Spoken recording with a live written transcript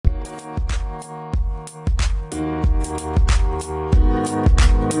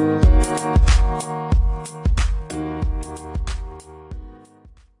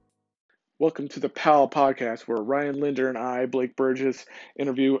Welcome to the PAL podcast, where Ryan Linder and I, Blake Burgess,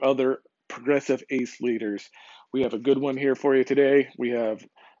 interview other progressive ACE leaders. We have a good one here for you today. We have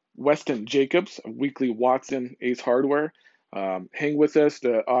Weston Jacobs of Weekly Watson Ace Hardware. Hang with us.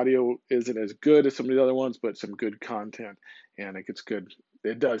 The audio isn't as good as some of the other ones, but some good content, and it gets good.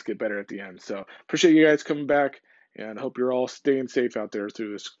 It does get better at the end. So appreciate you guys coming back, and hope you're all staying safe out there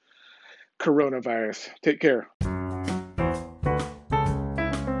through this coronavirus. Take care.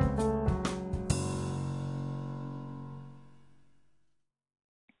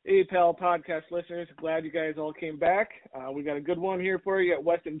 Hey, PAL podcast listeners, glad you guys all came back. We got a good one here for you. You got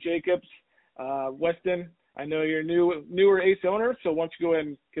Weston Jacobs. Weston, I know you're newer ACE owner, so why don't you go ahead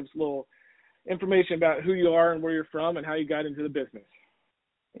and give us a little information about who you are and where you're from and how you got into the business.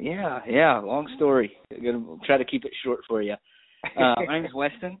 Yeah, long story. I'm going to try to keep it short for you. My name is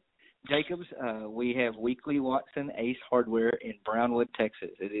Weston Jacobs. We have Weekly Watson Ace Hardware in Brownwood,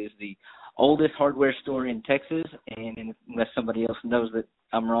 Texas. It is the oldest hardware store in Texas, and unless somebody else knows that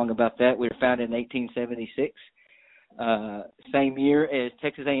I'm wrong about that, we were founded in 1876, same year as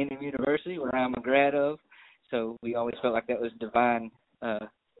Texas A&M University, where I'm a grad of, so we always felt like that was divine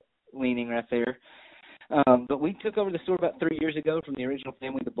leaning right there. But we took over the store about 3 years ago from the original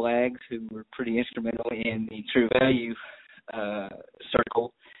family, the Blaggs, who were pretty instrumental in the True Value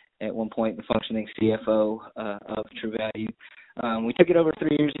circle, at one point the functioning CFO of True Value. We took it over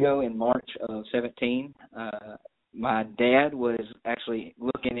 3 years ago in March of 17. My dad was actually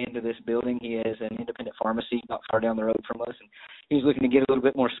looking into this building. He has an independent pharmacy not far down the road from us, and he was looking to get a little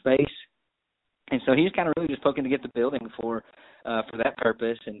bit more space. And so he was kind of really just poking to get the building for that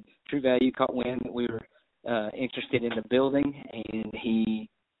purpose. And True Value caught wind that we were interested in the building, and he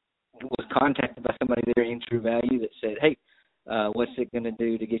was contacted by somebody there in True Value that said, hey, what's it going to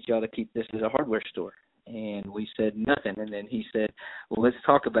do to get y'all to keep this as a hardware store? And we said nothing. And then he said, well, let's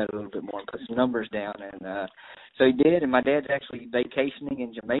talk about it a little bit more and put some numbers down. And so he did. And my dad's actually vacationing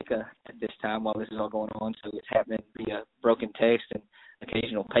in Jamaica at this time while this is all going on. So it's happening via broken text and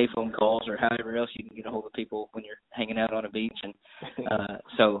occasional payphone calls or however else you can get a hold of people when you're hanging out on a beach. And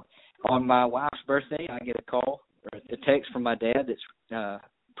so on my wife's birthday, I get a call or a text from my dad that's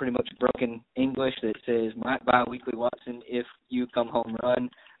pretty much broken English that says, might buy Weekly Watson if you come home run,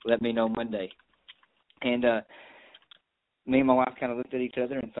 let me know Monday. And me and my wife kind of looked at each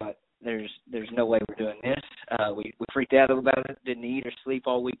other and thought, there's no way we're doing this. We freaked out about it, didn't eat or sleep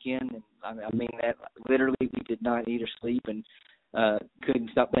all weekend. And I mean that literally, we did not eat or sleep, and couldn't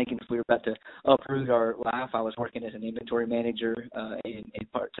stop thinking if we were about to uproot our life. I was working as an inventory manager in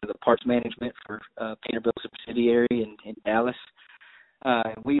the parts management for Peterbilt subsidiary in Dallas.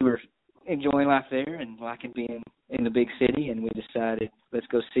 We were enjoying life there and liking being in the big city, and we decided, let's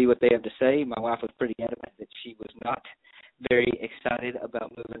go see what they have to say. My wife was pretty adamant that she was not very excited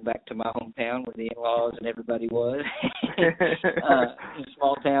about moving back to my hometown where the in-laws and everybody was. In a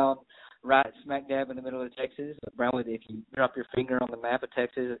small town right smack dab in the middle of Texas. Brownwood, if you drop your finger on the map of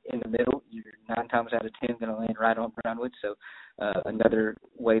Texas in the middle, you're 9 times out of 10 going to land right on Brownwood. So another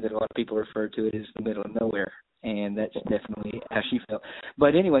way that a lot of people refer to it is the middle of nowhere. And that's definitely how she felt.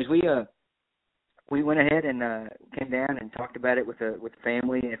 But anyways, we went ahead and came down and talked about it with the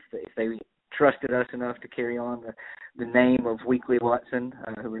family, if they trusted us enough to carry on the name of Weekly Watson,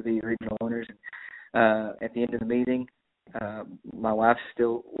 who were the original owners. At the end of the meeting, my wife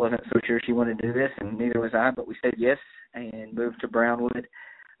still wasn't so sure she wanted to do this, and neither was I, but we said yes and moved to Brownwood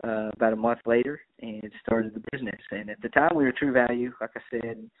about a month later and started the business. And at the time, we were True Value. Like I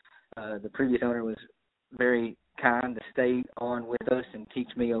said, the previous owner was very kind to stay on with us and teach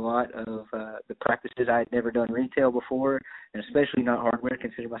me a lot of the practices. I had never done retail before, and especially not hardware. I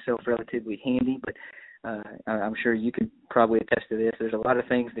consider myself relatively handy, but I'm sure you could probably attest to this. There's a lot of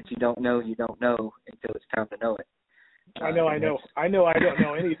things that you don't know until it's time to know it. I know. I don't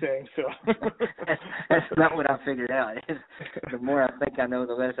know anything, so. That's not what I figured out. The more I think I know,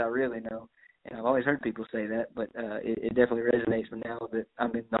 the less I really know. And I've always heard people say that, but it definitely resonates with me now that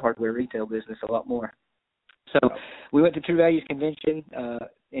I'm in the hardware retail business a lot more. So we went to True Values Convention,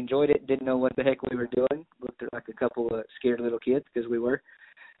 enjoyed it, didn't know what the heck we were doing, looked like a couple of scared little kids because we were.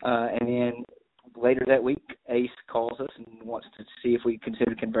 And then later that week, Ace calls us and wants to see if we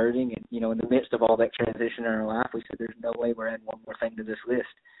consider converting. And, in the midst of all that transition in our life, we said there's no way we're adding one more thing to this list.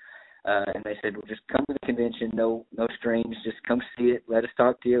 And they said, well, just come to the convention, no strings, just come see it, let us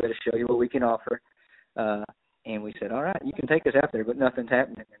talk to you, let us show you what we can offer. And we said, all right, you can take us out there, but nothing's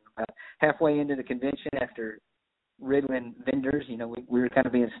happening. And about halfway into the convention, after riddling vendors, we were kind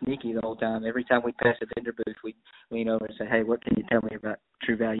of being sneaky the whole time. Every time we passed a vendor booth, we'd lean over and say, hey, what can you tell me about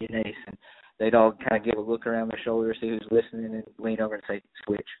True Value and Ace? And they'd all kind of give a look around their shoulder, see who's listening, and lean over and say,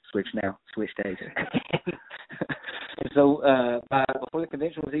 switch now, switch days. And so before the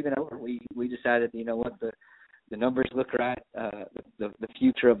convention was even over, we decided, you know what, the numbers look right, the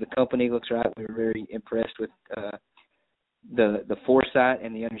future of the company looks right. We were very impressed with the foresight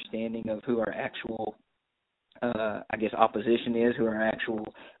and the understanding of who our actual, I guess, opposition is, who our actual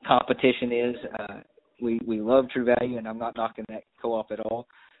competition is. We love True Value, and I'm not knocking that co-op at all.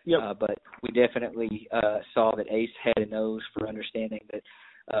 Yep. But we definitely saw that ACE had a nose for understanding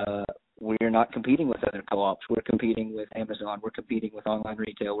that we're not competing with other co-ops. We're competing with Amazon. We're competing with online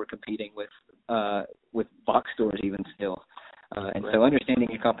retail. We're competing with box stores even still. And so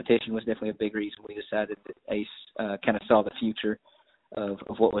understanding your competition was definitely a big reason we decided that ACE kind of saw the future of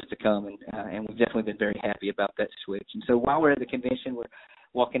what was to come. And we've definitely been very happy about that switch. And so while we're at the convention, we're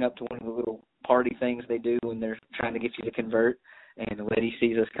walking up to one of the little party things they do when they're trying to get you to convert. And the lady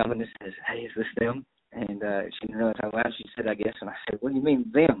sees us coming and says, "Hey, is this them?" And she didn't realize how loud she said, I guess. And I said, "What do you mean,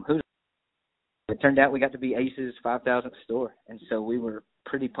 them? Who's?" It turned out we got to be ACE's 5,000th store. And so we were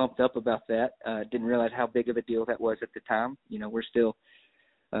pretty pumped up about that. Didn't realize how big of a deal that was at the time. You know, we're still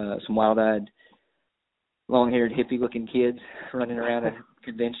some wild-eyed, long-haired, hippie-looking kids running around a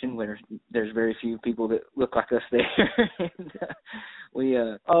convention where there's very few people that look like us there. And,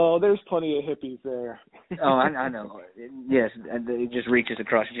 there's plenty of hippies there. I know. Yes, and it just reaches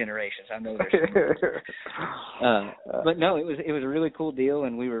across generations. I know there's but no, it was a really cool deal,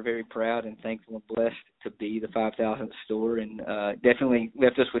 and we were very proud and thankful and blessed to be the 5,000th store, and definitely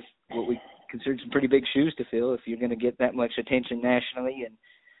left us with what we considered some pretty big shoes to fill. If you're going to get that much attention nationally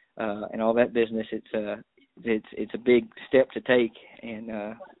and all that business, it's a big step to take,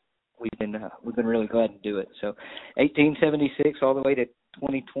 and we've been really glad to do it. So 1876 all the way to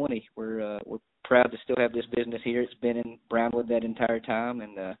 2020, we're proud to still have this business here. It's been in Brownwood that entire time,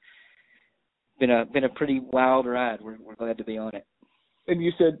 and been a pretty wild ride. We're glad to be on it. And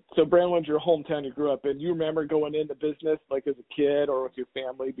you said, so Brownwood's your hometown you grew up in. You remember going into business like as a kid or with your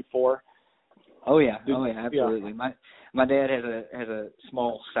family before? Oh yeah, absolutely. Yeah. My dad has a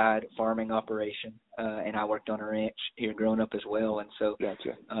small side farming operation, and I worked on a ranch here growing up as well. And so,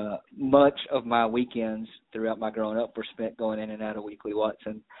 gotcha. Much of my weekends throughout my growing up were spent going in and out of Weekly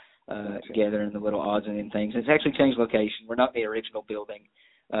Watson, gotcha. Gathering the little odds and ends things. It's actually changed location. We're not in the original building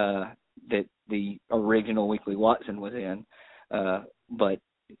that the original Weekly Watson was in, but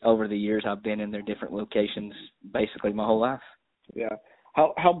over the years I've been in their different locations basically my whole life. Yeah.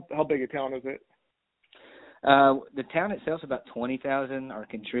 How big a town is it? The town itself is about 20,000. Our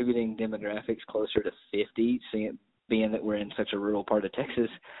contributing demographics closer to 50, being that we're in such a rural part of Texas.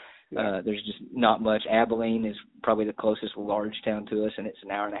 Yeah. There's just not much. Abilene is probably the closest large town to us, and it's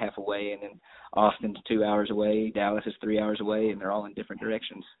an hour and a half away. And then Austin's 2 hours away. Dallas is 3 hours away, and they're all in different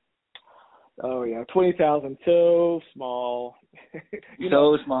directions. Oh, yeah. 20,000, so small.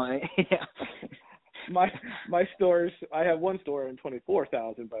 Small, yeah. My stores, I have one store in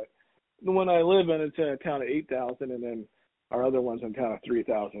 24,000, but the one I live in, it's in a town of 8,000, and then our other one's in a town of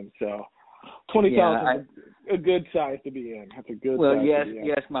 3,000. So 20,000 is a good size to be in. That's a good size to be in.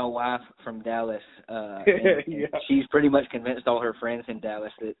 Yes, my wife from Dallas, and yeah. She's pretty much convinced all her friends in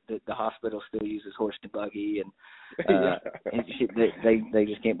Dallas that the hospital still uses horse and buggy, and yeah. and they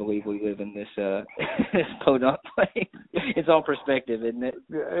just can't believe we live in this this podunk place. It's all perspective, isn't it?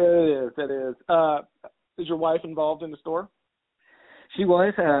 Yeah, it is. Is your wife involved in the store? She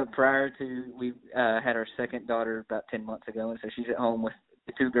was prior to we had our second daughter about 10 months ago, and so she's at home with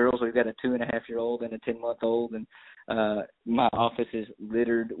the two girls. We've got a 2.5-year-old and a 10-month-old, and my office is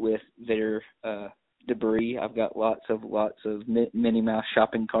littered with their debris. I've got lots of Minnie Mouse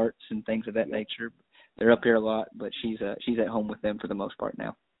shopping carts and things of that nature. They're up here a lot, but she's at home with them for the most part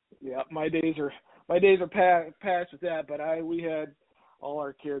now. Yeah, my days are past with that, but we had all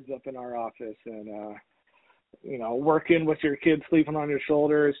our kids up in our office, and working with your kids sleeping on your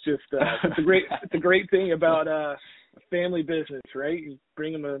shoulder is just it's a great thing about a family business, right? You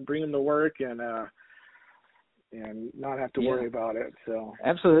bring them to work and not have to worry about it. So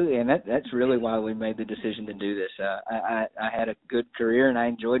absolutely, and that's really why we made the decision to do this. I had a good career and I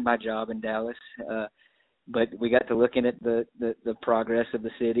enjoyed my job in Dallas, but we got to looking at the progress of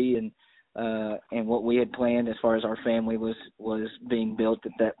the city and what we had planned as far as our family was being built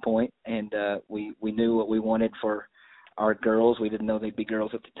at that point, and we knew what we wanted for our girls. We didn't know they'd be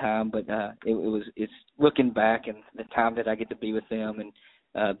girls at the time, but it's looking back and the time that I get to be with them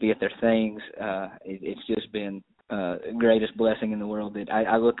and be at their things, it's just been the greatest blessing in the world that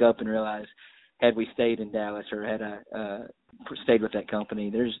I look up and realize, had we stayed in Dallas or had I stayed with that company,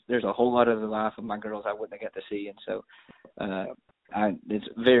 there's a whole lot of the life of my girls I wouldn't have got to see, and so It's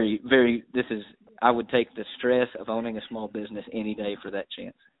very, very. I would take the stress of owning a small business any day for that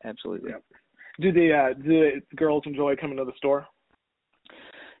chance. Absolutely. Yeah. Do the girls enjoy coming to the store?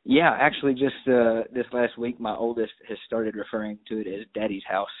 Yeah, actually, just this last week, my oldest has started referring to it as Daddy's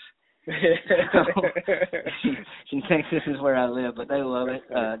house. So, she thinks this is where I live, but they love it.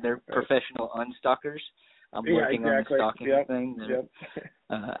 They're professional unstockers. I'm working on the stocking thing.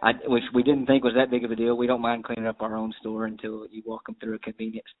 Which we didn't think was that big of a deal. We don't mind cleaning up our own store until you walk them through a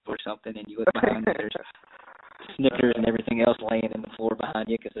convenience store or something, and you look behind and there's Snickers and everything else laying in the floor behind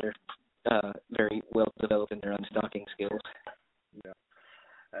you because they're very well developed in their unstocking skills. Yeah,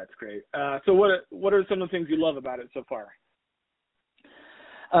 that's great. So what are some of the things you love about it so far?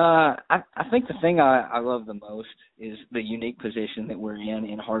 I think the thing I love the most is the unique position that we're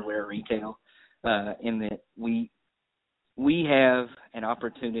in hardware retail, in that we have an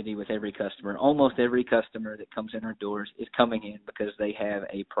opportunity with every customer. Almost every customer that comes in our doors is coming in because they have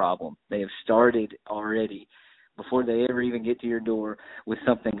a problem. They have started already before they ever even get to your door with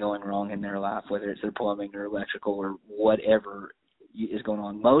something going wrong in their life, whether it's their plumbing or electrical or whatever is going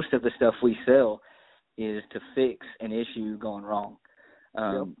on. Most of the stuff we sell is to fix an issue going wrong.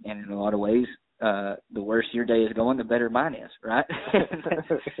 And in a lot of ways, the worse your day is going, the better mine is, right?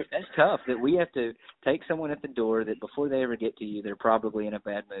 That's tough, that we have to take someone at the door that before they ever get to you, they're probably in a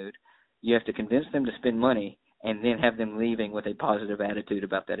bad mood. You have to convince them to spend money and then have them leaving with a positive attitude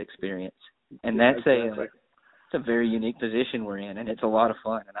about that experience. And that's it's a very unique position we're in, and it's a lot of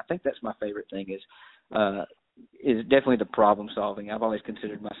fun. And I think that's my favorite thing is definitely the problem solving. I've always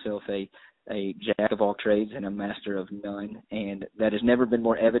considered myself a jack of all trades and a master of none, and that has never been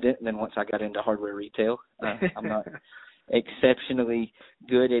more evident than once I got into hardware retail. I'm not exceptionally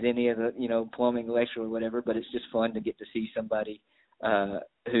good at any of the, plumbing, electrical, or whatever, but it's just fun to get to see somebody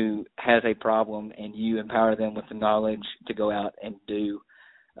who has a problem, and you empower them with the knowledge to go out and do.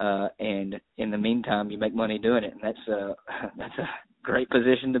 And in the meantime, you make money doing it, and that's a great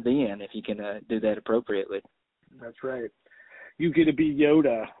position to be in if you can do that appropriately. That's right. You get to be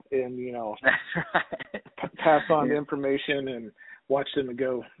Yoda and, That's right. pass on the information and watch them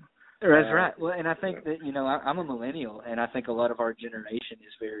go. That's right. Well, and I think that, I'm a millennial, and I think a lot of our generation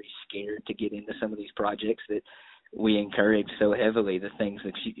is very scared to get into some of these projects that we encourage so heavily, the things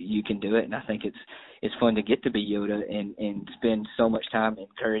that you can do it. And I think it's fun to get to be Yoda and spend so much time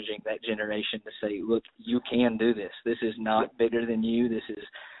encouraging that generation to say, look, you can do this. This is not bigger than you. This is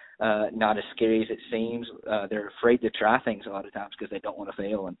not as scary as it seems. They're afraid to try things a lot of times because they don't want to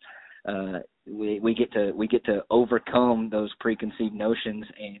fail. And we get to overcome those preconceived notions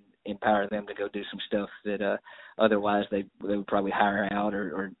and empower them to go do some stuff that otherwise they would probably hire out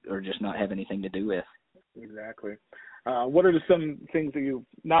or just not have anything to do with. Exactly. What are some things that you've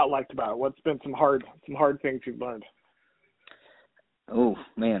not liked about it? What's been some hard things you've learned? Oh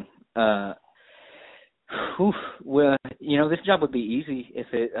man. Well, this job would be easy if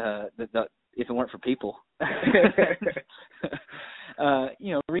it weren't for people.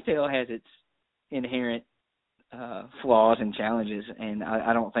 Retail has its inherent flaws and challenges, and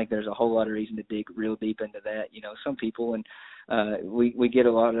I don't think there's a whole lot of reason to dig real deep into that. Some people, and we get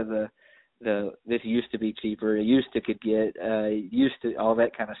a lot of the this used to be cheaper, it used to could get, used to all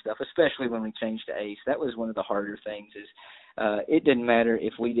that kind of stuff, especially when we changed to ACE. That was one of the harder things is it didn't matter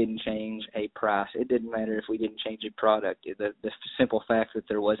if we didn't change a price. It didn't matter if we didn't change a product. The simple fact that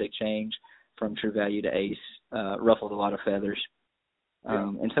there was a change from True Value to ACE ruffled a lot of feathers.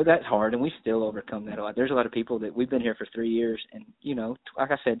 And so that's hard, and we still overcome that a lot. There's a lot of people that we've been here for 3 years, and,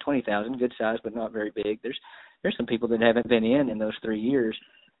 like I said, 20,000, good size, but not very big. There's some people that haven't been in those 3 years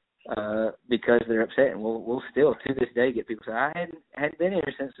because they're upset, and we'll still to this day get people say, I hadn't been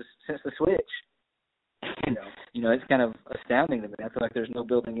here since the switch. And, it's kind of astounding to me. I feel like there's no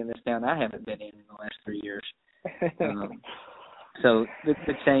building in this town I haven't been in the last 3 years. So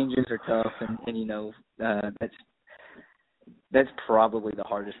the changes are tough, and that's probably the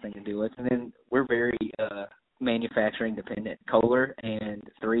hardest thing to do with. And then we're very manufacturing dependent. Kohler and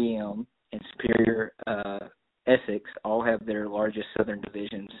 3M and Superior Essex all have their largest southern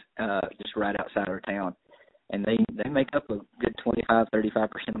divisions just right outside our town. And they make up a good 25-35%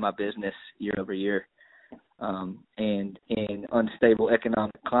 of my business year over year. And in unstable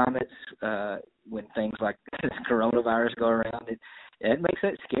economic climates, when things like this coronavirus go around, it makes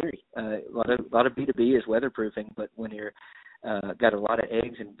that scary. A lot of B2B is weatherproofing, but when you're got a lot of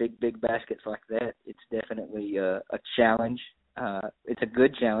eggs in big baskets like that, it's definitely a challenge. It's a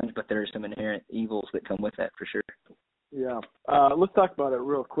good challenge, but there are some inherent evils that come with that for sure. Yeah. Let's talk about it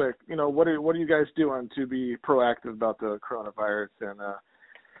real quick. What are you guys doing to be proactive about the coronavirus and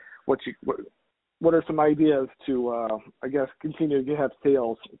what are some ideas to, I guess, continue to have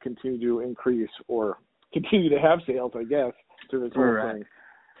sales, continue to increase, or continue to have sales, I guess, through this whole thing?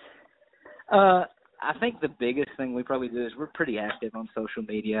 I think the biggest thing we probably do is we're pretty active on social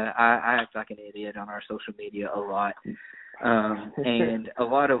media. I act like an idiot on our social media a lot. And a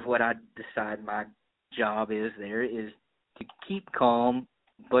lot of what I decide my job is there is to keep calm,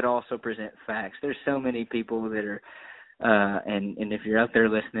 but also present facts. There's so many people that are, and if you're out there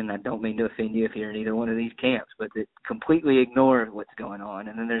listening, I don't mean to offend you if you're in either one of these camps, but that completely ignore what's going on.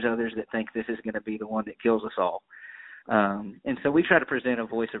 And then there's others that think this is going to be the one that kills us all. And so we try to present a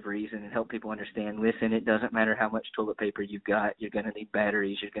voice of reason and help people understand, listen, it doesn't matter how much toilet paper you've got. You're going to need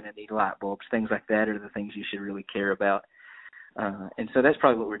batteries. You're going to need light bulbs. Things like that are the things you should really care about. And so that's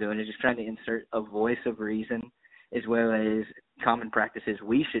probably what we're doing, is just trying to insert a voice of reason as well as common practices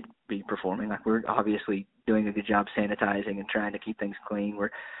we should be performing. Like, we're obviously doing a good job sanitizing and trying to keep things clean.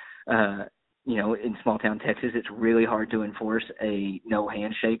 We're, in small town Texas, it's really hard to enforce a no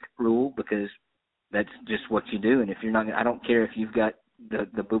handshake rule because that's just what you do. And if you're not, I don't care if you've got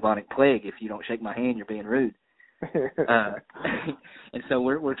the bubonic plague. If you don't shake my hand, you're being rude. And so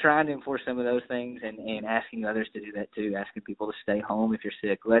we're trying to enforce some of those things and asking others to do that too, asking people to stay home if you're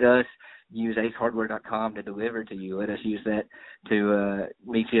sick. Let us use acehardware.com to deliver to you. Let us use that to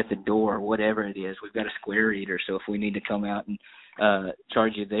meet you at the door, whatever it is. We've got a square reader, so if we need to come out and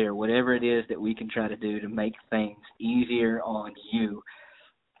charge you there, whatever it is that we can try to do to make things easier on you,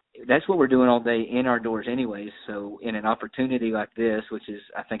 that's what we're doing all day in our doors anyways. So in an opportunity like this, which is,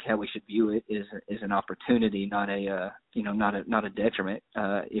 I think, how we should view it, is an opportunity, not a detriment.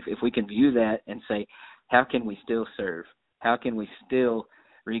 If we can view that and say, how can we still serve? How can we still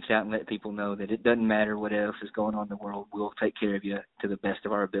reach out and let people know that it doesn't matter what else is going on in the world, we'll take care of you to the best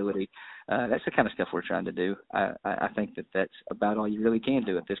of our ability. That's the kind of stuff we're trying to do. I think that's about all you really can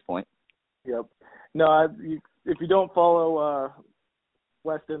do at this point. Yep. No, if you don't follow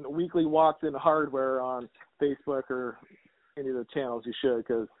Weston Weekly Walks in Hardware on Facebook or any of the channels, you should,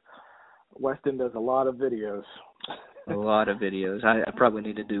 because Weston does a lot of videos. A lot of videos. I probably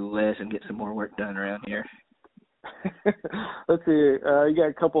need to do less and get some more work done around here. Let's see. You got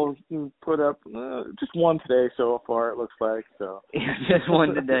a couple put up. Just one today so far, it looks like. So just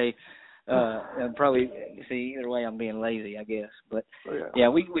one today. And probably, see, either way, I'm being lazy, I guess. But yeah,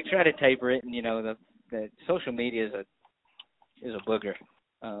 we try to taper it, and the social media is a booger.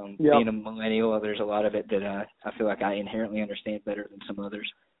 Being a millennial, there's a lot of it that I feel like I inherently understand better than some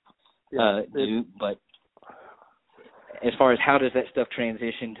others do. But as far as how does that stuff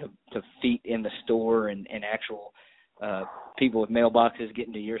transition to feet in the store and actual people with mailboxes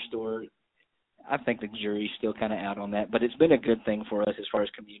getting to your store, I think the jury's still kind of out on that. But it's been a good thing for us as far as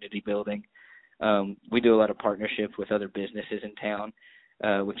community building. We do a lot of partnership with other businesses in town,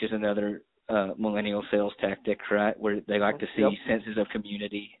 which is another millennial sales tactic, right, where they like to see senses of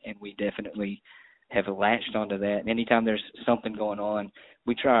community, and we definitely have latched onto that. And anytime there's something going on,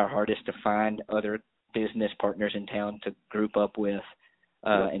 we try our hardest to find other business partners in town to group up with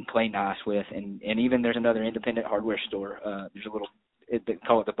and play nice with. And even there's another independent hardware store. There's a little, they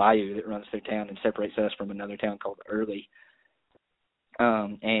call it the Bayou, that runs through town and separates us from another town called Early.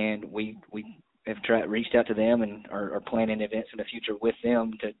 And we have reached out to them and are planning events in the future with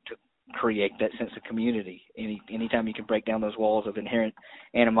them to create that sense of community. Anytime you can break down those walls of inherent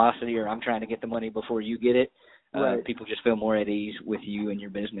animosity, or I'm trying to get the money before you get it, people just feel more at ease with you and your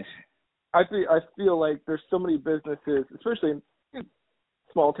business. I feel like there's so many businesses, especially in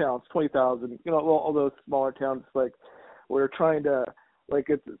small towns, 20,000, all those smaller towns, like, we're trying to, like,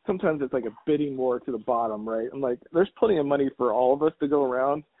 sometimes it's like a bidding war to the bottom, right? And like, there's plenty of money for all of us to go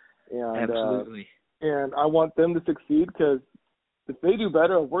around, and absolutely. And I want them to succeed, because if they do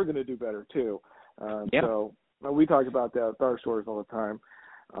better, we're going to do better too. So we talk about that at our stores all the time.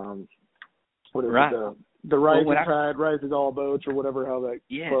 What is it? The rising tide rises all boats, or whatever, how that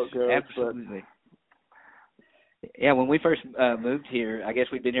quote goes. Absolutely. Yeah, when we first moved here, I guess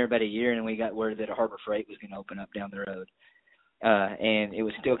we'd been here about a year, and we got word that a Harbor Freight was going to open up down the road. And it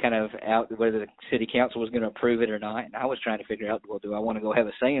was still kind of out whether the city council was going to approve it or not. And I was trying to figure out, well, do I want to go have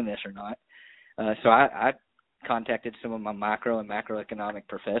a say in this or not? So I contacted some of my micro and macroeconomic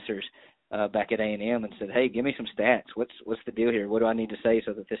professors back at A&M and said, hey, give me some stats. What's the deal here? What do I need to say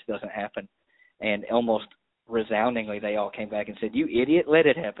so that this doesn't happen? And almost resoundingly, they all came back and said, you idiot, let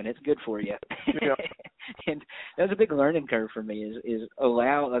it happen. It's good for you. And that was a big learning curve for me, is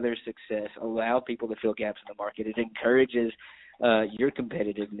allow other success, allow people to fill gaps in the market. It encourages your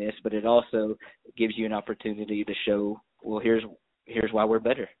competitiveness, but it also gives you an opportunity to show, well, here's why we're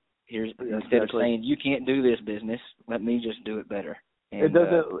better. Instead of saying, you can't do this business, let me just do it better. And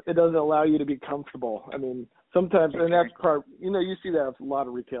it doesn't allow you to be comfortable. I mean, sometimes, and that's part, you see that with a lot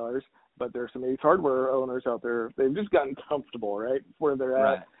of retailers, but there's some Ace Hardware owners out there. They've just gotten comfortable, right, where they're at.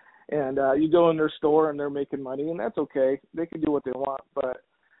 Right. And you go in their store and they're making money, and that's okay. They can do what they want, but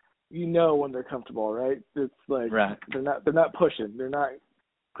when they're comfortable, right? It's like right. they're not pushing, they're not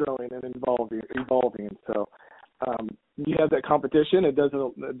growing and evolving. And so you have that competition. It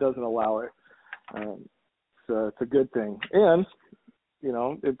doesn't allow it. So it's a good thing, and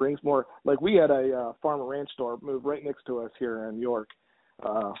it brings more. Like we had a farm and ranch store move right next to us here in York.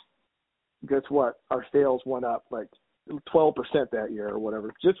 Guess what? Our sales went up like 12% that year or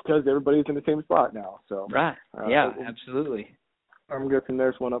whatever, just because everybody's in the same spot now. So right, yeah, absolutely. I'm guessing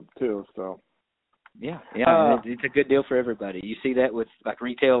theirs went up too. So yeah, it's a good deal for everybody. You see that with like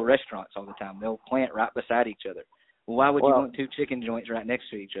retail restaurants all the time. They'll plant right beside each other. Well, why would you want two chicken joints right next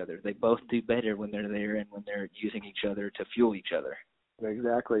to each other? They both do better when they're there and when they're using each other to fuel each other.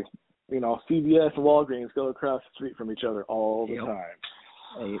 Exactly. CVS and Walgreens go across the street from each other all the time.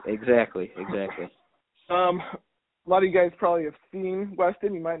 Exactly. A lot of you guys probably have seen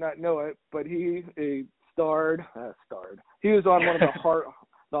Weston. You might not know it, but he starred. He was on one of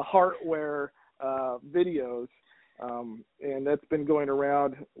the Heartware videos, and that's been going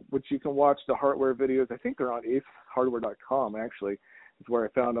around, which you can watch the Heartware videos. I think they're on acehardware.com, actually, is where I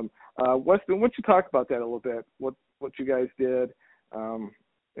found them. Weston, why don't you talk about that a little bit, what you guys did,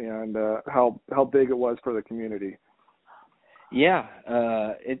 and how big it was for the community. Yeah,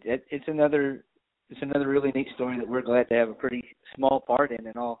 it's another really neat story that we're glad to have a pretty small part in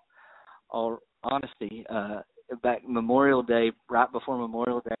all honesty. Back Memorial Day, right before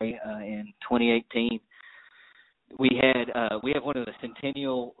Memorial Day in 2018, we have one of the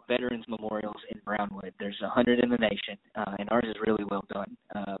Centennial Veterans Memorials in Brownwood. There's 100 in the nation, and ours is really well done.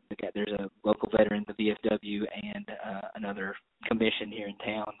 There's a local veteran, the VFW, and another commission here in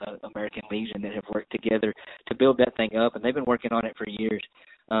town, the American Legion, that have worked together to build that thing up, and they've been working on it for years.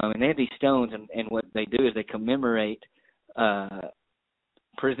 And they have these stones, and what they do is they commemorate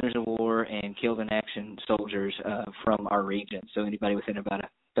prisoners of war and killed in action soldiers from our region. So anybody within about a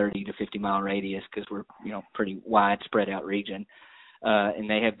 30 to 50 mile radius, because we're pretty wide spread out region. And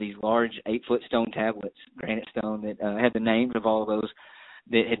they have these large 8-foot stone tablets, granite stone, that have the names of all of those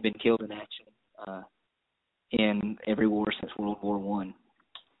that had been killed in action in every war since World War I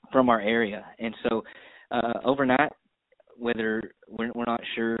from our area. And so overnight, whether we're not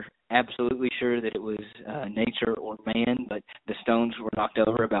absolutely sure that it was nature or man, but the stones were knocked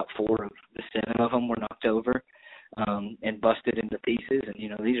over. About 4 of the 7 of them were knocked over and busted into pieces. And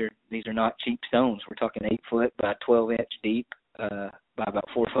these are not cheap stones. We're talking 8 foot by 12-inch deep by about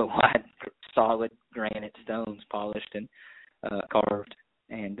 4 foot wide, solid granite stones, polished and carved.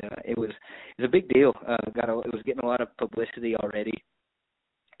 And it was a big deal. It was getting a lot of publicity already.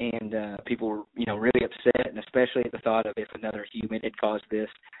 And people were, really upset, and especially at the thought of if another human had caused this.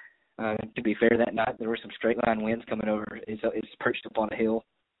 To be fair, that night there were some straight line winds coming over. It's perched up on a hill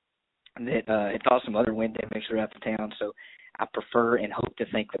that it caused some other wind damage throughout the town. So I prefer and hope to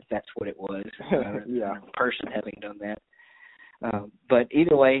think that that's what it was, yeah. The person having done that. But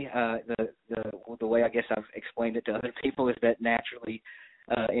either way, the way I guess I've explained it to other people is that naturally,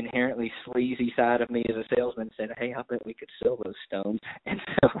 inherently sleazy side of me as a salesman said, "Hey, I bet we could sell those stones." And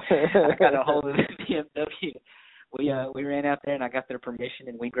so I got a hold of the BMW. We ran out there and I got their permission,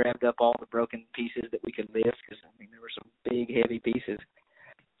 and we grabbed up all the broken pieces that we could lift, because there were some big heavy pieces,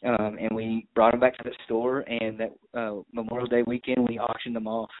 and we brought them back to the store. And that Memorial Day weekend we auctioned them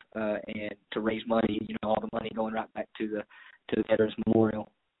off and to raise money. All the money going right back to the Veterans Memorial.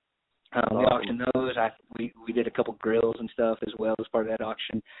 We auctioned those. We did a couple grills and stuff as well as part of that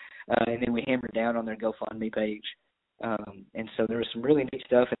auction, and then we hammered down on their GoFundMe page. And so there was some really neat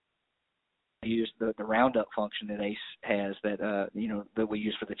stuff. We used the roundup function that ACE has that we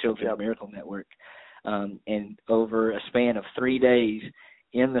use for the Children's Miracle Network. And over a span of 3 days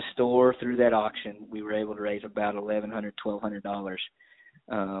in the store through that auction, we were able to raise about $1,100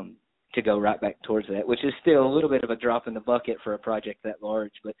 to go right back towards that, which is still a little bit of a drop in the bucket for a project that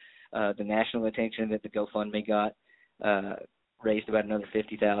large. But the national attention that the GoFundMe got raised about another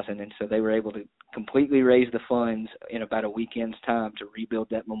 $50,000, and so they were able to completely raise the funds in about a weekend's time to rebuild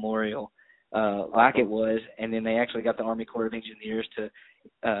that memorial like it was. And then they actually got the Army Corps of Engineers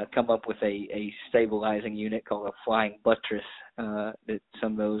to come up with a stabilizing unit called a flying buttress that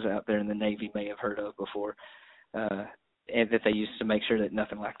some of those out there in the Navy may have heard of before, and that they used to make sure that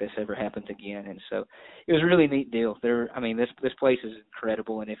nothing like this ever happens again. And so it was a really neat deal. This place is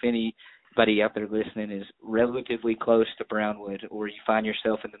incredible, and if any anybody out there listening is relatively close to Brownwood, or you find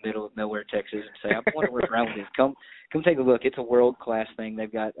yourself in the middle of nowhere, Texas, and say, I wonder where Brownwood is, come take a look. It's a world-class thing.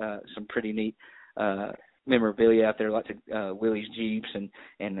 They've got some pretty neat memorabilia out there, lots of Willys Jeeps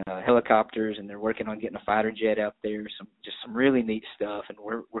and helicopters, and they're working on getting a fighter jet out there, some really neat stuff. And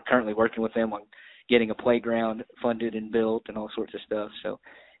we're currently working with them on getting a playground funded and built and all sorts of stuff. So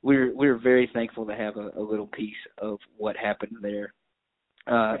we're very thankful to have a little piece of what happened there.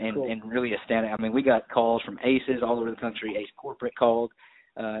 And really astounding. I mean, we got calls from ACEs all over the country. ACE Corporate called,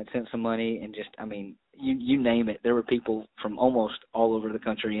 sent some money, and just, I mean, you name it. There were people from almost all over the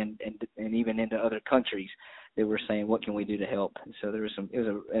country and even into other countries that were saying, what can we do to help? And so it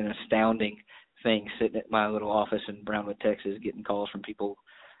was an astounding thing sitting at my little office in Brownwood, Texas, getting calls from people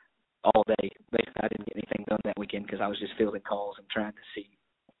all day. Basically, I didn't get anything done that weekend because I was just fielding calls and trying to see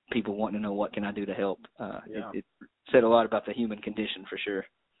people wanting to know what can I do to help. It said a lot about the human condition for sure.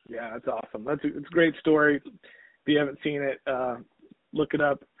 Yeah, that's awesome. It's a great story. If you haven't seen it, look it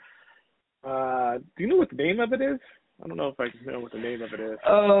up. Do you know what the name of it is? I don't know if I know what the name of it is.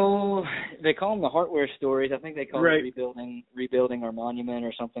 Oh, they call them the Heartwear Stories. I think they call it rebuilding our monument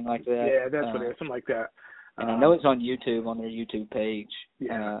or something like that. Yeah, that's what it is, something like that. And I know it's on YouTube, on their YouTube page.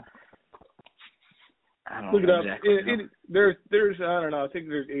 Yeah. I don't look know it up. exactly. There's I don't know. I think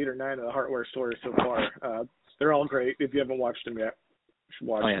there's 8 or 9 of the Heartwear Stories so far. They're all great. If you haven't watched them yet, you should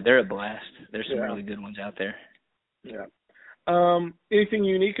watch them. Yeah, they're a blast. There's some really good ones out there. Yeah. Anything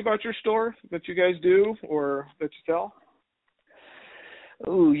unique about your store that you guys do or that you sell?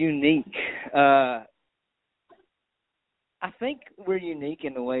 Oh, unique. I think we're unique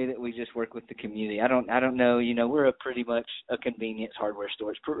in the way that we just work with the community. I don't know. You know, we're pretty much a convenience hardware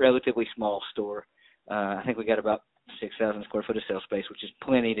store. It's a relatively small store. I think we got about 6,000 square foot of sales space, which is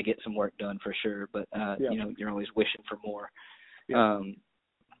plenty to get some work done for sure. But you know, you're always wishing for more. Yeah.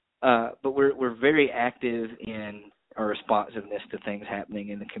 But we're very active in our responsiveness to things happening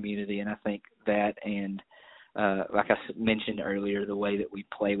in the community, and I think that, and like I mentioned earlier, the way that we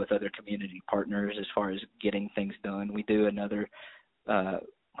play with other community partners as far as getting things done. We do another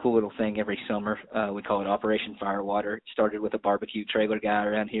cool little thing every summer. We call it Operation Firewater. It started with a barbecue trailer guy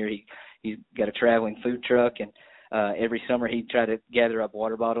around here. He's got a traveling food truck, and every summer he'd try to gather up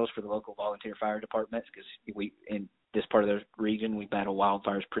water bottles for the local volunteer fire departments, because we, in this part of the region, we battle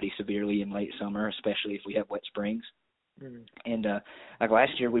wildfires pretty severely in late summer, especially if we have wet springs. And like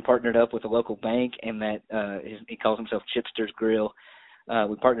last year, we partnered up with a local bank, and that he calls himself Chipster's Grill.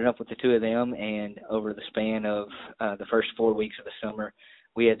 We partnered up with the two of them, and over the span of the first 4 weeks of the summer,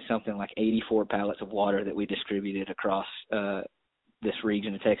 we had something like 84 pallets of water that we distributed across this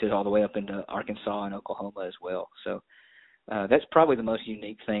region of Texas, all the way up into Arkansas and Oklahoma as well. So that's probably the most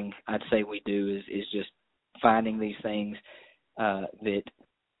unique thing I'd say we do is just finding these things that,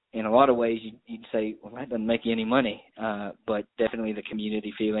 in a lot of ways, you'd say, well, that doesn't make you any money, but definitely the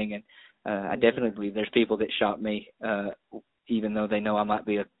community feeling. And I definitely believe there's people that shop me, even though they know I might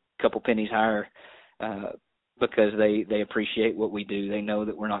be a couple pennies higher, because they appreciate what we do. They know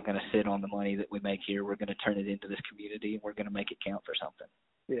that we're not going to sit on the money that we make here. We're going to turn it into this community, and we're going to make it count for something.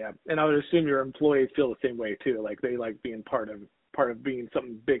 Yeah, and I would assume your employees feel the same way too. Like they like being part of being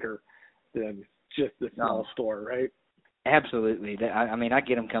something bigger than just the small store, right? Absolutely. I mean, I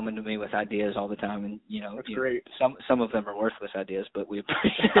get them coming to me with ideas all the time, and that's great. Some of them are worthless ideas, but we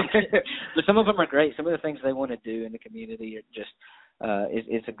appreciate it. But some of them are great. Some of the things they want to do in the community are just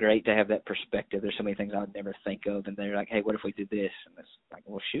it's great to have that perspective. There's so many things I would never think of, and they're like, "Hey, what if we did this?" And it's like,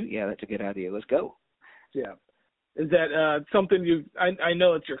 "Well, shoot, yeah, that's a good idea. Let's go." Yeah. Is that something I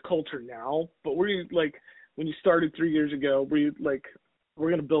know it's your culture now, but were you like when you started 3 years ago? Were you like, we're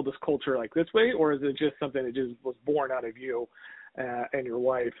going to build this culture like this way, or is it just something that just was born out of you and your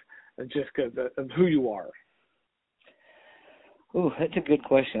wife, and just because of who you are? Oh, that's a good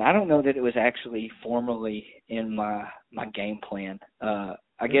question. I don't know that it was actually formally in my game plan.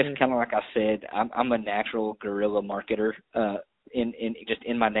 I guess kind of like I said, I'm a natural guerrilla marketer.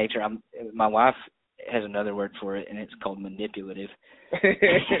 In my nature, my wife has another word for it, and it's called manipulative.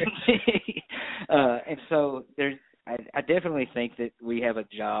 And so I definitely think that we have a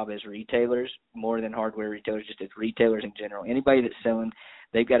job as retailers, more than hardware retailers, just as retailers in general. Anybody that's selling,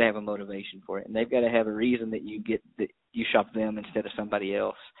 they've got to have a motivation for it, and they've got to have a reason that you shop them instead of somebody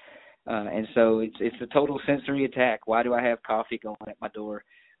else. And so it's a total sensory attack. Why do I have coffee going at my door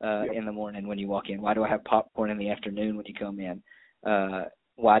in the morning when you walk in? Why do I have popcorn in the afternoon when you come in?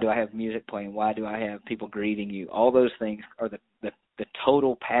 Why do I have music playing? Why do I have people greeting you? All those things are the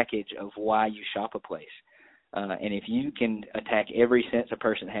total package of why you shop a place. And if you can attack every sense a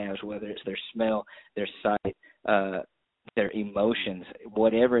person has, whether it's their smell, their sight, their emotions,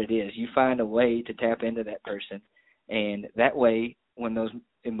 whatever it is. You find a way to tap into that person, and that way, when those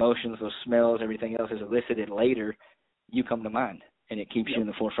emotions, those smells, everything else is elicited later, you come to mind, and it keeps you in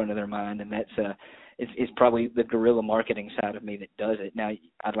the forefront of their mind. And that's it's probably the guerrilla marketing side of me that does it. Now,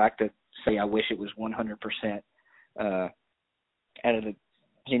 I'd like to say I wish it was 100% out of the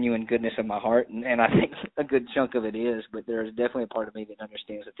genuine goodness of my heart, and I think a good chunk of it is, but there is definitely a part of me that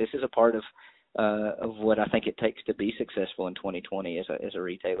understands that this is a part of what I think it takes to be successful in 2020 as a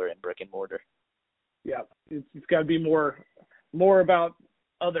retailer in brick and mortar. Yeah, it's got to be more about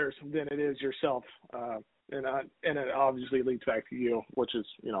others than it is yourself, and it obviously leads back to you, which is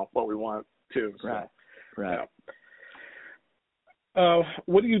what we want too. So, right. Yeah.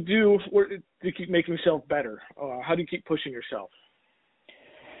 What do you do to keep making yourself better? How do you keep pushing yourself?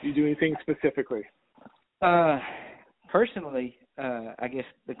 Do you do anything specifically? Personally, I guess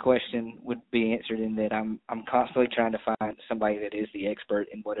the question would be answered in that I'm constantly trying to find somebody that is the expert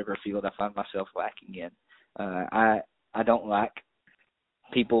in whatever field I find myself lacking in. I don't like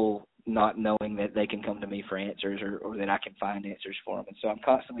people not knowing that they can come to me for answers or that I can find answers for them. And so I'm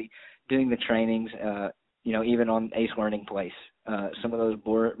constantly doing the trainings, even on Ace Learning Place. Some of those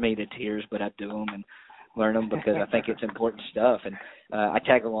bore me to tears, but I do them and learn them because I think it's important stuff. And I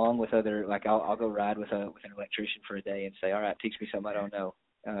tag along with other, like I'll go ride with an electrician for a day and say, all right, teach me something I don't know.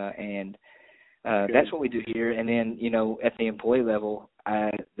 That's what we do here. And then, at the employee level,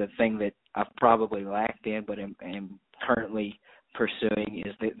 the thing that I've probably lacked in but am currently pursuing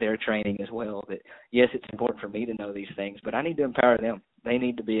is their training as well. That, yes, it's important for me to know these things, but I need to empower them. They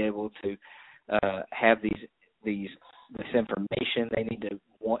need to be able to have this information. They need to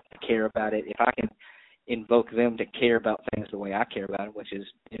want to care about it. If I can invoke them to care about things the way I care about them, which is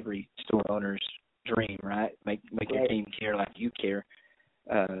every store owner's dream, right? Make your team care like you care.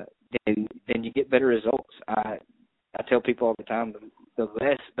 Then you get better results. I tell people all the time,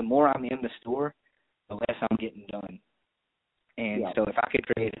 the more I'm in the store, the less I'm getting done. And so if I could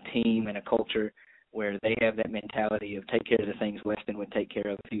create a team and a culture where they have that mentality of take care of the things Weston would take care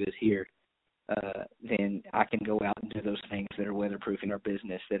of if he was here, then I can go out and do those things that are weatherproofing our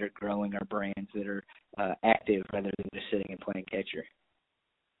business, that are growing our brands, that are active rather than just sitting and playing catcher.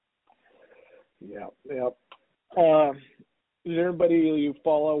 Yeah. Is there anybody you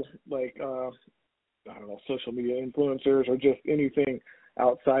follow, like, I don't know, social media influencers or just anything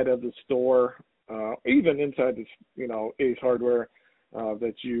outside of the store, even inside this, Ace Hardware,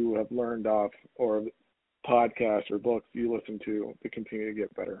 that you have learned off, or podcasts or books you listen to continue to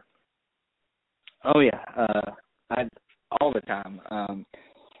get better? Oh yeah, all the time.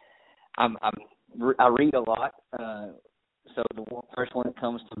 I read a lot. So the first one that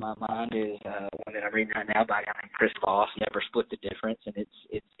comes to my mind is one that I'm reading right now by a guy named Chris Voss, Never Split the Difference, and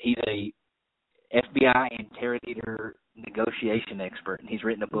he's a FBI interrogator negotiation expert, and he's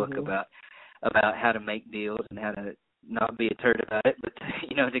written a book about how to make deals and how to not be a turd about it, but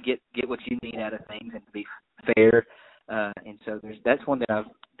to get what you need out of things and to be fair. And so that's one that I've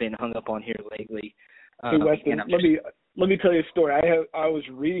been hung up on here lately. Hey Weston, let me tell you a story. I was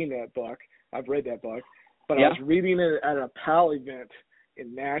reading that book. I've read that book, but I was reading it at a PAL event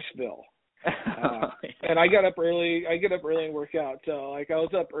in Nashville. And I got up early. I get up early and work out. So I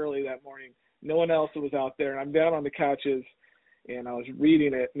was up early that morning. No one else was out there, and I'm down on the couches, and I was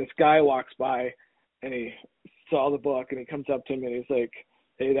reading it. And this guy walks by, and he saw the book, and he comes up to me, and he's like,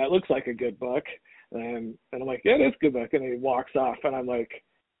 "Hey, that looks like a good book." And I'm like, "Yeah, that's a good book." And he walks off, and I'm like,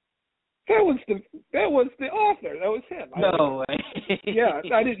 That was the author. That was him. No way. Yeah,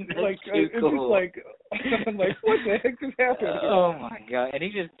 I didn't like. It's cool. just like I'm like, what the heck just happened? Oh my god! And he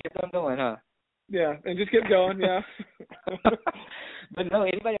just kept on going, huh? Yeah, and just kept going. Yeah. But no,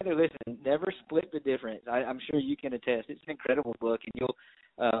 anybody out there listening, Never Split the Difference. I'm sure you can attest. It's an incredible book, and you'll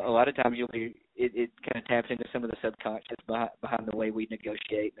a lot of times it kind of taps into some of the subconscious behind the way we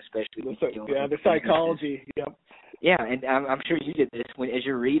negotiate, especially the psychology. Yep. Yeah, and I'm sure you did this as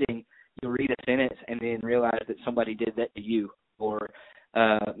you're reading. You'll read a sentence and then realize that somebody did that to you, or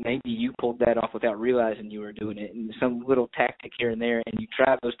maybe you pulled that off without realizing you were doing it, and some little tactic here and there, and you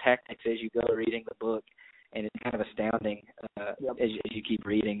try those tactics as you go reading the book, and it's kind of astounding as you keep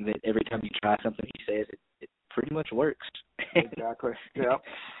reading that every time you try something he says, it pretty much works. Exactly. Yeah.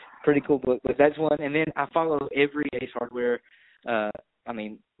 Pretty cool book, but that's one. And then I follow every Ace Hardware. I'll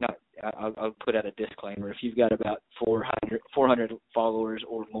put out a disclaimer. If you've got about 400 followers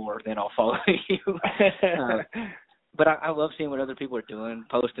or more, then I'll follow you. But I love seeing what other people are doing,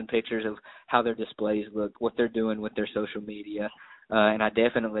 posting pictures of how their displays look, what they're doing with their social media. And I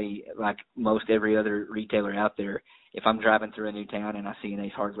definitely, like most every other retailer out there, if I'm driving through a new town and I see an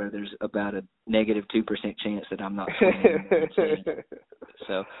Ace Hardware, there's about a negative 2% chance that I'm not swinging in and seeing it.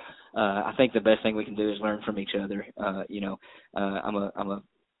 So I think the best thing we can do is learn from each other. I'm a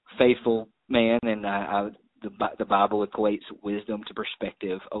faithful man, and the Bible equates wisdom to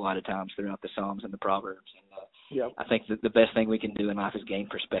perspective a lot of times throughout the Psalms and the Proverbs. And Yep. I think that the best thing we can do in life is gain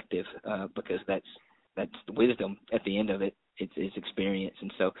perspective, because that's the wisdom at the end of it. It's experience.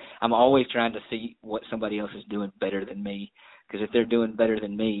 And so I'm always trying to see what somebody else is doing better than me, because if they're doing better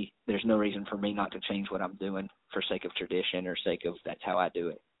than me, there's no reason for me not to change what I'm doing for sake of tradition or sake of that's how I do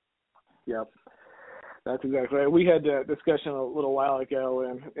it. Yep. That's exactly right. We had a discussion a little while ago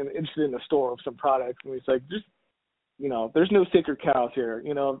and interested in the store of some products, and it's like, just, there's no sacred cows here.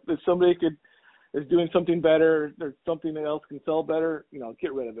 If somebody is doing something better, there's something else can sell better,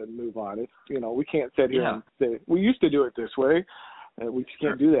 get rid of it and move on. It's, we can't sit here and say, we used to do it this way, and we just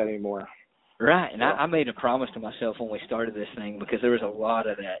can't do that anymore. Right, and I made a promise to myself when we started this thing, because there was a lot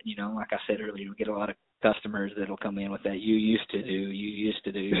of that, like I said earlier, we get a lot of customers that'll come in with that, you used to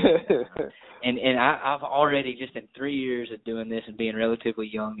do. and I've already, just in 3 years of doing this and being relatively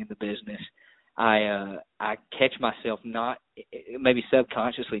young in the business, I catch myself not, maybe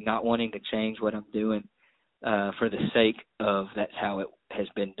subconsciously, not wanting to change what I'm doing for the sake of that's how it has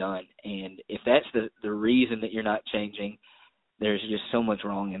been done. And if that's the reason that you're not changing, there's just so much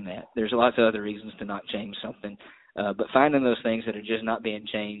wrong in that. There's lots of other reasons to not change something. But finding those things that are just not being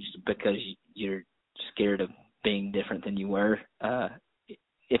changed because you're scared of being different than you were,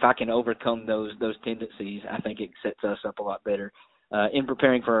 if I can overcome those tendencies, I think it sets us up a lot better in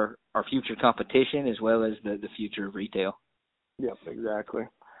preparing for our future competition as well as the future of retail. Yep, exactly.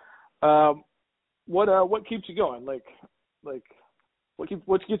 What keeps you going? Like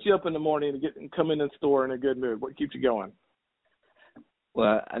what gets you up in the morning to come in the store in a good mood? What keeps you going?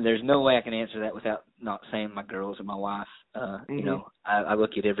 Well, there's no way I can answer that without not saying my girls and my wife. I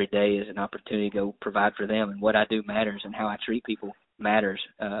look at every day as an opportunity to go provide for them, and what I do matters, and how I treat people matters.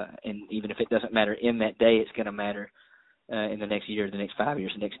 And even if it doesn't matter in that day, it's going to matter in the next year, the next 5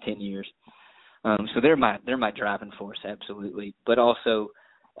 years, the next 10 years. So they're my driving force, absolutely. But also,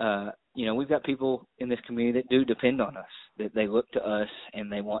 we've got people in this community that do depend on us, that they look to us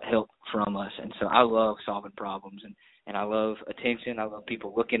and they want help from us. And so I love solving problems, and I love attention. I love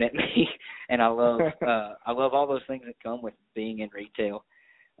people looking at me, and I love all those things that come with being in retail.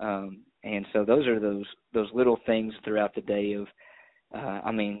 And so those are those little things throughout the day of,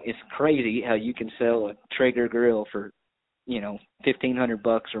 it's crazy how you can sell a Traeger grill for,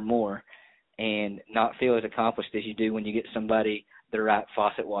 $1,500 or more and not feel as accomplished as you do when you get somebody the right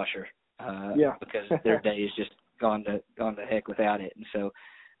faucet washer, because their day is just gone to heck without it. And so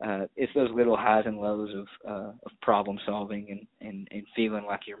it's those little highs and lows of problem solving and feeling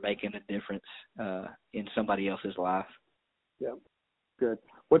like you're making a difference in somebody else's life. Yeah, good.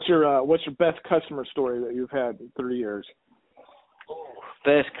 What's your best customer story that you've had in 3 years? Oh,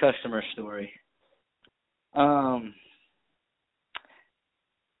 best customer story.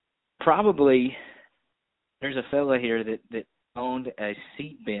 Probably there's a fella here that owned a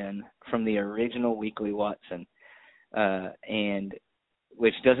seat bin from the original Weekly Watson, and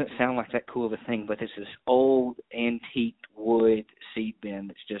which doesn't sound like that cool of a thing, but it's this old antique wood seat bin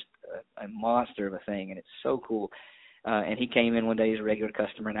that's just a monster of a thing, and it's so cool. And he came in one day as a regular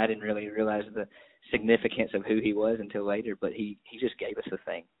customer, and I didn't really realize the significance of who he was until later, but he just gave us the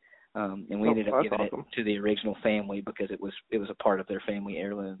thing. And we ended up giving it to the original family because it was a part of their family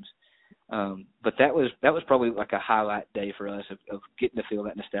heirlooms. But that was probably like a highlight day for us of getting to feel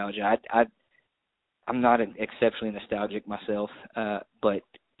that nostalgia. I'm not exceptionally nostalgic myself, but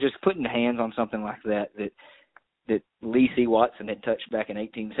just putting hands on something like that Lee C. Watson had touched back in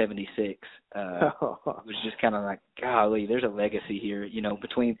 1876 was just kind of like, golly, there's a legacy here.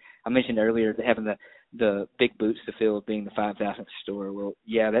 Between, I mentioned earlier having the big boots to fill of being the 5,000th store. Well,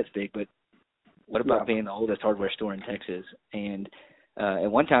 yeah, that's big, but what about being the oldest hardware store in Texas? And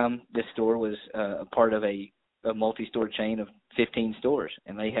at one time, this store was a part of a multi-store chain of 15 stores,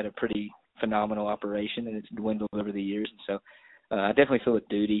 and they had a pretty phenomenal operation, and it's dwindled over the years. And so I definitely feel a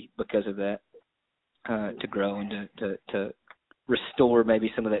duty because of that to grow and to restore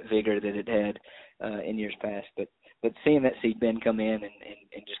maybe some of that vigor that it had in years past. But seeing that seed bin come in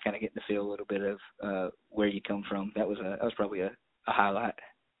and just kind of getting to feel a little bit of where you come from, that was probably a highlight.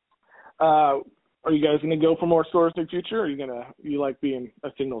 Are you guys going to go for more stores in the future, or you like being a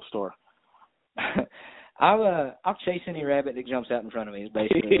single store? I'll chase any rabbit that jumps out in front of me is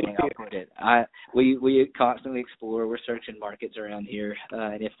basically the way I'll put it. We constantly explore. We're searching markets around here,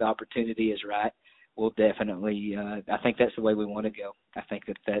 and if the opportunity is right, we'll definitely. I think that's the way we want to go. I think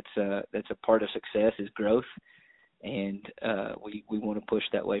that's a part of success is growth, and we want to push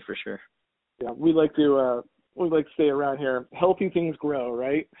that way for sure. Yeah, we like to say around here, healthy things grow,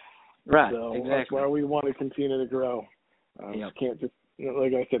 right? Right. So exactly. That's why we want to continue to grow. Yep. We can't just,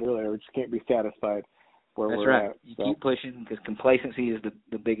 like I said earlier, we just can't be satisfied where That's we're right. at. You So. keep pushing because complacency is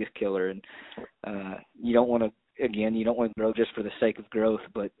the biggest killer, and you don't want to. Again, you don't want to grow just for the sake of growth,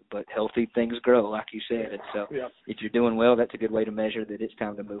 but healthy things grow, like you said. And so, if you're doing well, that's a good way to measure that it's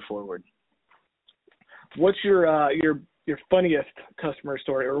time to move forward. What's your funniest customer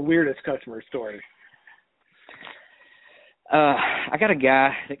story or weirdest customer story? I got a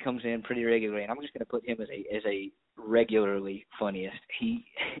guy that comes in pretty regularly, and I'm just going to put him as a regularly funniest.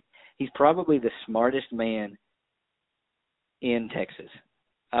 He's probably the smartest man in Texas.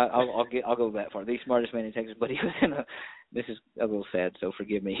 I'll go that far. The smartest man in Texas, but he was this is a little sad, so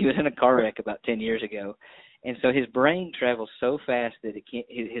forgive me. He was in a car wreck about 10 years ago, and so his brain travels so fast that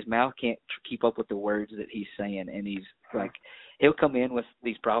his mouth can't keep up with the words that he's saying, and he's like, he'll come in with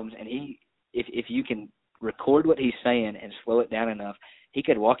these problems, and if you can record what he's saying and slow it down enough, he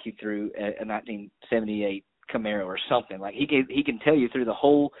could walk you through a 1978 Camaro or something. Like he can tell you through the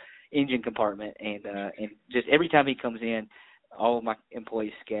whole engine compartment, and just every time he comes in, all of my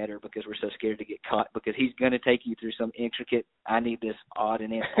employees scatter because we're so scared to get caught, because he's going to take you through some intricate, I need this odd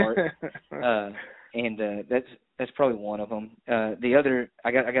and end part. And that's probably one of them. The other,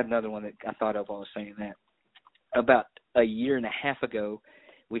 I got another one that I thought of while I was saying that. About a year and a half ago,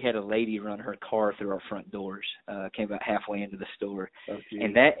 we had a lady run her car through our front doors, came about halfway into the store.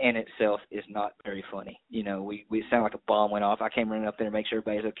 And that in itself is not very funny. You know, we sound like a bomb went off. I came running up there to make sure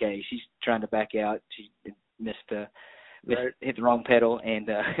everybody's okay. She's trying to back out. She hit the wrong pedal, and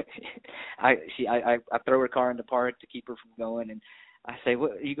I throw her car in the park to keep her from going, and I say,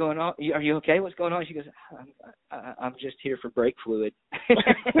 "What are you going on? Are you okay? What's going on?" She goes, "I'm just here for brake fluid."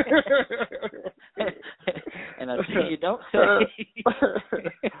 And I said, "You don't say."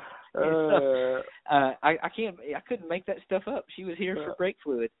 I couldn't make that stuff up. She was here for brake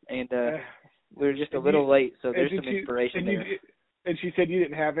fluid, and we were just a little late, so there's some inspiration there. And she said you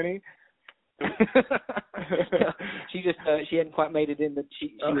didn't have any. She hadn't quite made it in.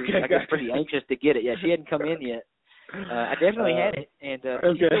 She was, I guess, pretty anxious to get it. Yeah, she hadn't come in yet. I definitely had it, and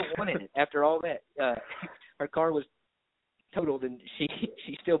she still wanted it after all that. Her car was totaled, and she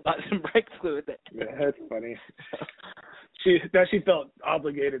still bought some brake fluid. Yeah, that's funny. She felt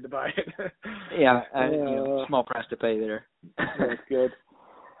obligated to buy it. Yeah, small price to pay there. That's good.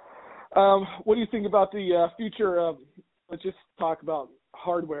 What do you think about the future of? Let's just talk about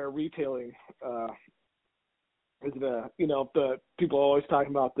hardware retailing. The people are always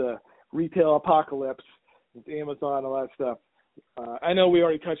talking about the retail apocalypse with Amazon, all that stuff. I know we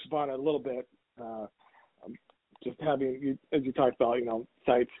already touched upon it a little bit. Just having, as you talked about,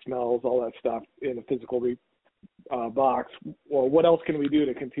 sights, smells, all that stuff in a physical box. Well, what else can we do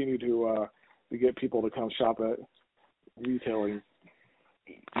to continue to get people to come shop at retailing?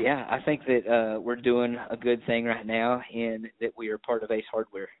 Yeah, I think that we're doing a good thing right now in that we are part of Ace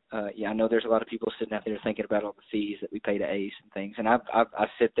Hardware. I know there's a lot of people sitting out there thinking about all the fees that we pay to Ace and things, and I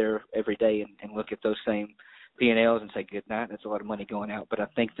sit there every day and look at those same P&Ls and say, good night, that's a lot of money going out. But I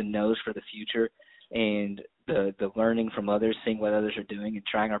think the no's for the future and the learning from others, seeing what others are doing, and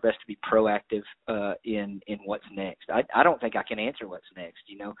trying our best to be proactive in what's next. I don't think I can answer what's next.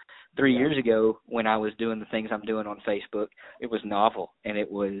 3 years ago when I was doing the things I'm doing on Facebook, it was novel and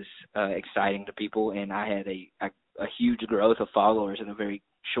it was exciting to people, and I had a huge growth of followers in a very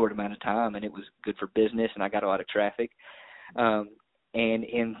short amount of time, and it was good for business, and I got a lot of traffic. And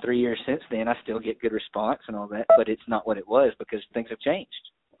in 3 years since then, I still get good response and all that, but it's not what it was because things have changed.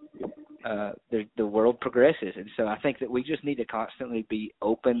 The world progresses, and so I think that we just need to constantly be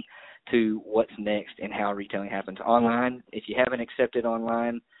open to what's next and how retailing happens online. If you haven't accepted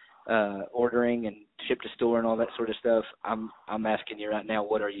online ordering and ship to store and all that sort of stuff, I'm asking you right now,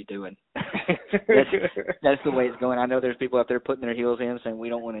 what are you doing? That's the way it's going. I know there's people out there putting their heels in saying we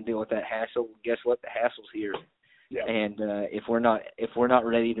don't want to deal with that hassle. Guess what? The hassle's here. Yeah. And if we're not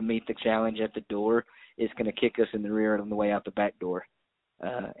ready to meet the challenge at the door, it's going to kick us in the rear on the way out the back door.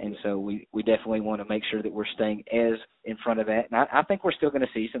 And so we definitely want to make sure that we're staying as in front of that. And I think we're still going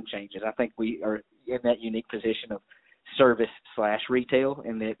to see some changes. I think we are in that unique position of service/retail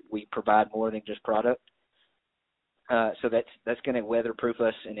in that we provide more than just product. So that's going to weatherproof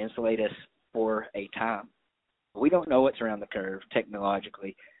us and insulate us for a time. We don't know what's around the curve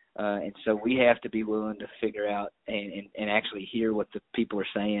technologically. And so we have to be willing to figure out and actually hear what the people are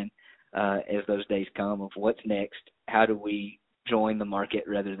saying as those days come of what's next. How do we join the market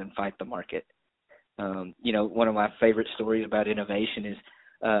rather than fight the market? One of my favorite stories about innovation is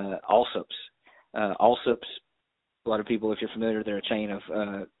Allsup's. Allsup's, a lot of people, if you're familiar, they're a chain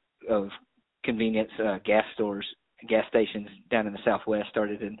of convenience gas stations down in the Southwest,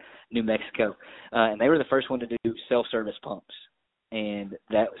 started in New Mexico. And they were the first one to do self-service pumps. And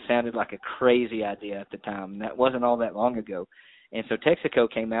that sounded like a crazy idea at the time. And that wasn't all that long ago. And so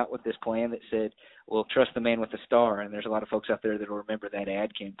Texaco came out with this plan that said, well, trust the man with the star. And there's a lot of folks out there that will remember that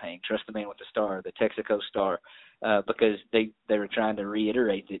ad campaign, trust the man with the star, the Texaco star, because they were trying to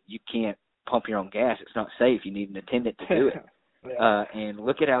reiterate that you can't pump your own gas. It's not safe. You need an attendant to do it. Yeah. And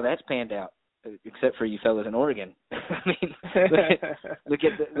look at how that's panned out, except for you fellas in Oregon. I mean,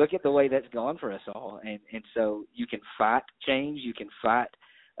 look at the way that's gone for us all. And so you can fight change, you can fight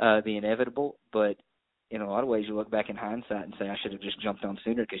the inevitable, but in a lot of ways you look back in hindsight and say, I should have just jumped on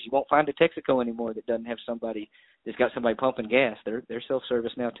sooner, because you won't find a Texaco anymore that doesn't have somebody that's got somebody pumping gas. They're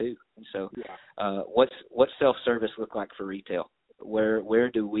self-service now too. And so what's self-service look like for retail? Where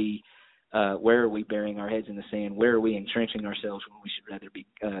are we burying our heads in the sand? Where are we entrenching ourselves when we should rather be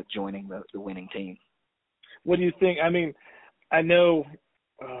joining the winning team? What do you think? I mean, I know,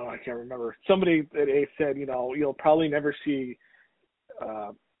 I can't remember. Somebody at Ace said, you'll probably never see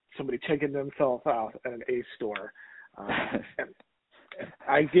somebody checking themselves out at an Ace store. And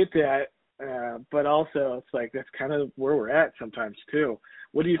I get that, but also it's like that's kind of where we're at sometimes too.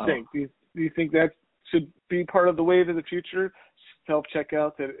 What do you think? Do you think that should be part of the wave of the future?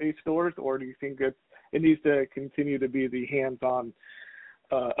 Self-checkouts at Ace stores, or do you think that it needs to continue to be the hands-on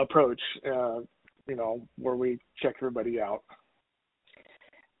approach, where we check everybody out?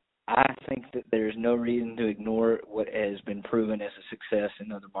 I think that there's no reason to ignore what has been proven as a success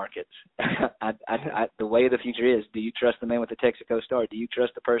in other markets. The way of the future is, do you trust the man with the Texaco star? Do you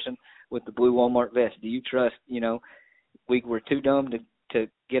trust the person with the blue Walmart vest? Do you trust, we were too dumb to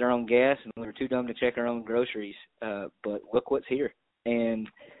get our own gas, and we were too dumb to check our own groceries. But look what's here. And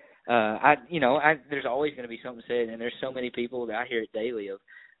there's always going to be something said, and there's so many people that I hear it daily of,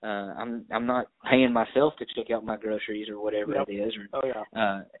 I'm not paying myself to check out my groceries or whatever it is.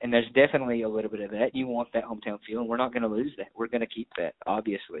 And there's definitely a little bit of that. You want that hometown feel, and we're not going to lose that. We're going to keep that,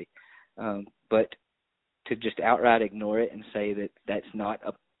 obviously. But to just outright ignore it and say that that's not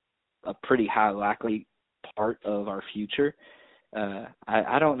a pretty high likely part of our future,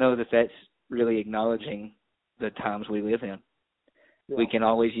 I don't know that that's really acknowledging the times we live in. Yeah. We can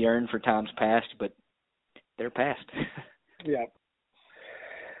always yearn for times past, but they're past. Yeah.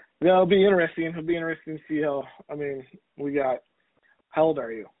 Yeah, it'll be interesting. It'll be interesting to see how old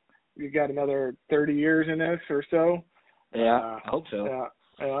are you? You got another 30 years in this or so? Yeah, I hope so.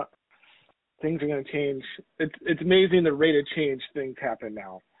 Yeah. Things are going to change. It's amazing the rate of change things happen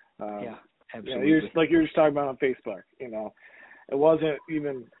now. Yeah, absolutely. You're just talking about on Facebook, It wasn't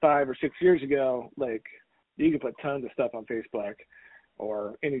even 5 or 6 years ago, like, you could put tons of stuff on Facebook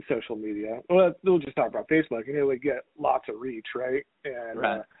or any social media. Well, we'll just talk about Facebook, and it would get lots of reach, right? And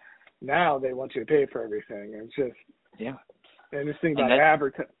right. Now they want you to pay for everything. And it's just, yeah. And this thing about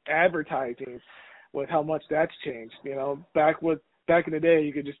advertising, with how much that's changed. Back in the day,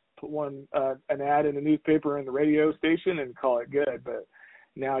 you could just put an ad in the newspaper and the radio station and call it good. But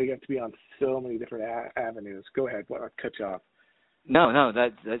now you have to be on so many different avenues. Go ahead. I'll cut you off. No,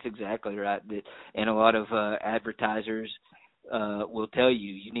 that's exactly right. And a lot of advertisers will tell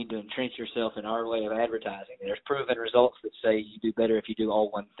you need to entrench yourself in our way of advertising. There's proven results that say you do better if you do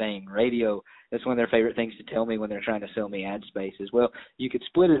all one thing. Radio, that's one of their favorite things to tell me when they're trying to sell me ad space is, well, you could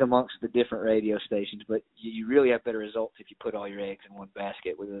split it amongst the different radio stations, but you really have better results if you put all your eggs in one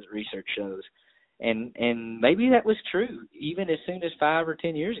basket, with the research shows. And maybe that was true even as soon as 5 or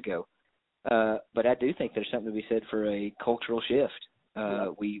 10 years ago. But I do think there's something to be said for a cultural shift.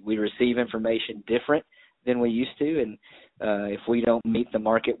 We receive information different than we used to, and if we don't meet the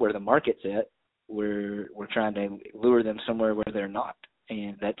market where the market's at, we're trying to lure them somewhere where they're not,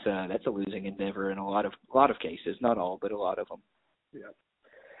 and that's a losing endeavor in a lot of cases, not all, but a lot of them. Yeah.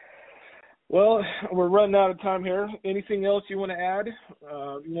 Well, we're running out of time here. Anything else you want to add?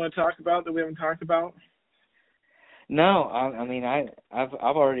 You want to talk about that we haven't talked about? No, I've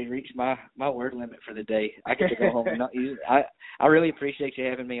already reached my word limit for the day. I get to go home and not use it. I really appreciate you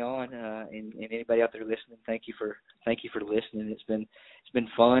having me on, and anybody out there listening. Thank you for listening. It's been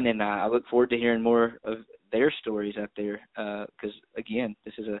fun, and I look forward to hearing more of their stories out there. Because again,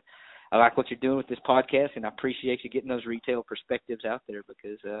 I like what you're doing with this podcast, and I appreciate you getting those retail perspectives out there,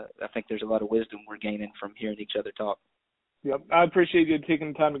 because I think there's a lot of wisdom we're gaining from hearing each other talk. Yep, I appreciate you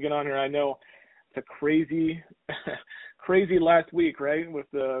taking the time to get on here. I know it's a crazy last week, right, with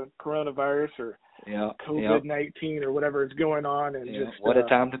the coronavirus, or Yeah. COVID-19 or whatever is going on, and just what a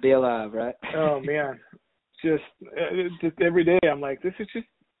time to be alive, right? Oh man, just every day I'm like, this is just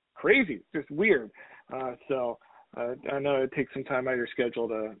crazy, it's just weird. So I know it takes some time out of your schedule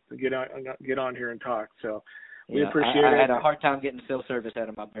to get on here and talk. So we appreciate it. I had a hard time getting cell service out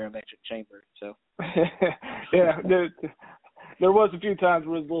of my barometric chamber. So yeah, there was a few times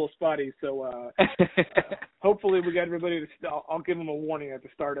where it was a little spotty. So hopefully we got everybody to. I'll give them a warning at the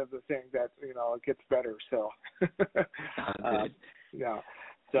start of the thing that it gets better. So yeah.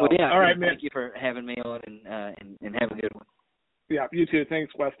 So well, yeah, all right, man. Thank you for having me on, and have a good one. Yeah, you too.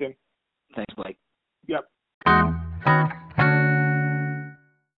 Thanks, Weston. Thanks, Blake. Yep.